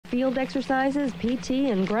field exercises,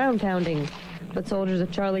 PT, and ground pounding. But soldiers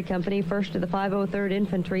of Charlie Company, 1st to the 503rd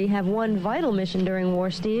Infantry, have one vital mission during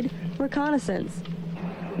Warsteed: reconnaissance.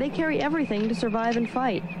 They carry everything to survive and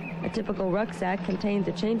fight. A typical rucksack contains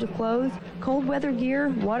a change of clothes, cold weather gear,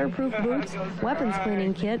 waterproof boots, weapons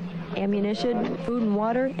cleaning kit, ammunition, food and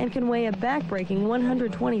water, and can weigh a back-breaking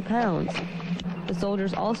 120 pounds. The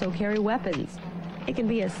soldiers also carry weapons. It can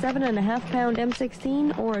be a 7.5-pound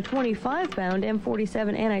M16 or a 25-pound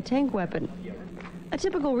M47 anti-tank weapon. A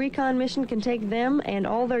typical recon mission can take them and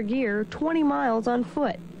all their gear 20 miles on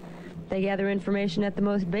foot. They gather information at the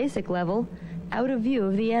most basic level, out of view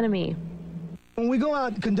of the enemy. When we go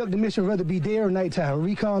out to conduct a mission, whether it be day or nighttime,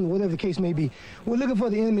 recon, whatever the case may be, we're looking for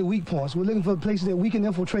the enemy weak points. We're looking for places that we can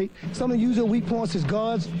infiltrate. Some of the usual weak points is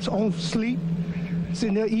guards on sleep,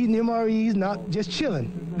 sitting there eating MREs, not just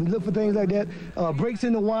chilling. We look for things like that. Breaks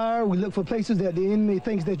in the wire. We look for places that the enemy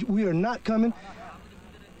thinks that we are not coming,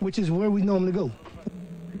 which is where we normally go.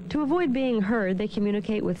 To avoid being heard, they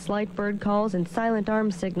communicate with slight bird calls and silent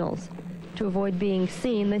arm signals. To avoid being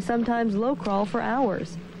seen, they sometimes low crawl for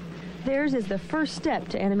hours. Theirs is the first step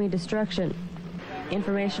to enemy destruction.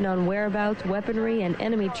 Information on whereabouts, weaponry, and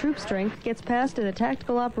enemy troop strength gets passed to the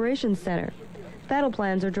Tactical Operations Center. Battle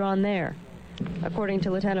plans are drawn there. According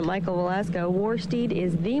to Lieutenant Michael Velasco, Warsteed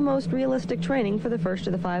is the most realistic training for the 1st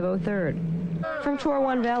to the 503rd. From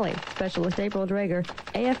Chorwon Valley, Specialist April Drager,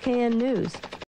 AFKN News.